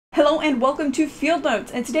Hello and welcome to Field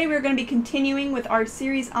Notes, and today we're going to be continuing with our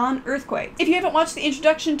series on earthquakes. If you haven't watched the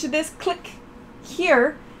introduction to this, click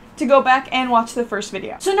here to go back and watch the first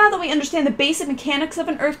video. So now that we understand the basic mechanics of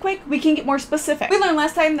an earthquake, we can get more specific. We learned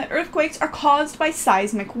last time that earthquakes are caused by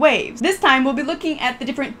seismic waves. This time we'll be looking at the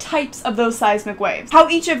different types of those seismic waves, how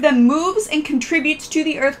each of them moves and contributes to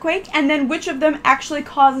the earthquake, and then which of them actually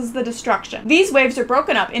causes the destruction. These waves are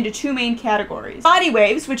broken up into two main categories: body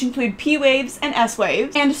waves, which include P waves and S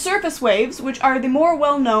waves, and surface waves, which are the more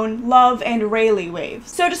well-known Love and Rayleigh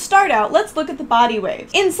waves. So to start out, let's look at the body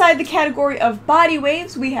waves. Inside the category of body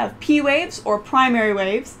waves, we have P waves, or primary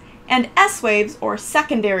waves, and S waves, or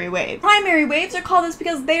secondary waves. Primary waves are called this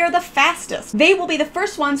because they are the fastest. They will be the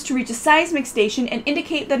first ones to reach a seismic station and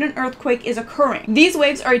indicate that an earthquake is occurring. These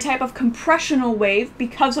waves are a type of compressional wave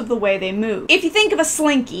because of the way they move. If you think of a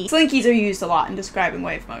slinky, slinkies are used a lot in describing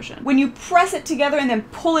wave motion. When you press it together and then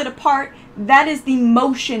pull it apart, that is the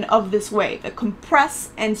motion of this wave, the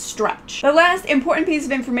compress and stretch. The last important piece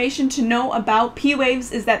of information to know about P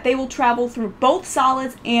waves is that they will travel through both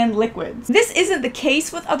solids and liquids. This isn't the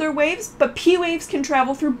case with other waves, but P waves can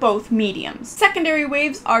travel through both mediums. Secondary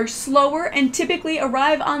waves are slower and typically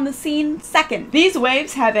arrive on the scene second. These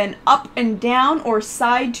waves have an up and down or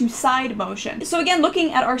side to side motion. So again,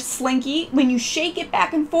 looking at our slinky, when you shake it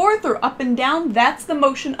back and forth or up and down, that's the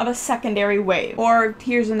motion of a secondary wave. Or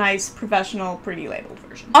here's a nice professional pretty labeled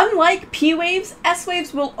version. Unlike P waves, S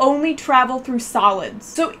waves will only travel through solids.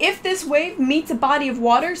 So if this wave meets a body of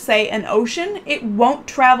water, say an ocean, it won't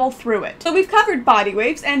travel through it. So we've covered body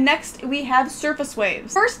waves, and next we have surface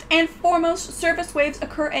waves. First and foremost, surface waves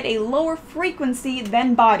occur at a lower frequency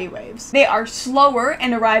than body waves. They are slower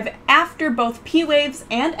and arrive after both P waves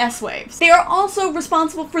and S waves. They are also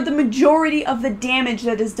responsible for the majority of the damage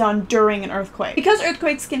that is done during an earthquake. Because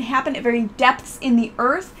earthquakes can happen at varying depths in the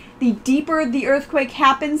earth, the deeper the earthquake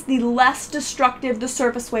happens, the less destructive the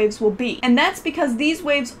surface waves will be. And that's because these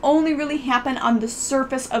waves only really happen on the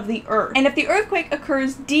surface of the earth. And if the earthquake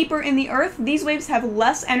occurs deeper in the earth, these waves have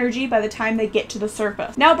less energy by the time they get to the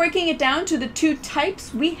surface. Now, breaking it down to the two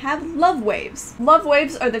types, we have love waves. Love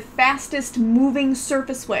waves are the fastest moving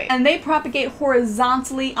surface wave, and they propagate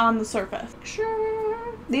horizontally on the surface.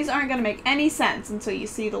 These aren't going to make any sense until you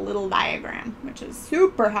see the little diagram, which is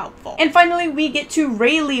super helpful. And finally, we get to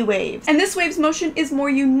Rayleigh waves. And this wave's motion is more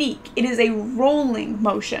unique. It is a rolling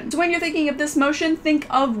motion. So when you're thinking of this motion, think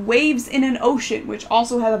of waves in an ocean, which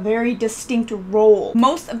also have a very distinct roll.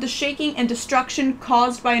 Most of the shaking and destruction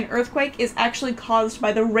caused by an earthquake is actually caused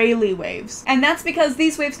by the Rayleigh waves. And that's because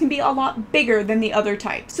these waves can be a lot bigger than the other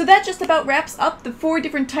types. So that just about wraps up the 4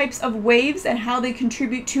 different types of waves and how they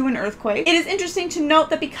contribute to an earthquake. It is interesting to note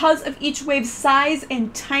that because of each wave's size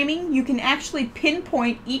and timing, you can actually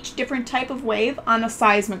pinpoint each different type of wave on a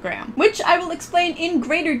seismogram, which I will explain in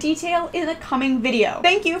greater detail in a coming video.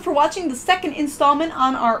 Thank you for watching the second installment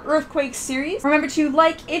on our earthquake series. Remember to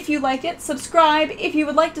like if you liked it, subscribe if you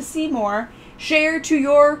would like to see more, share to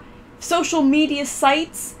your social media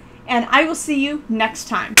sites, and I will see you next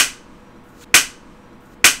time.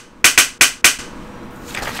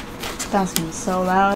 That's gonna be so loud.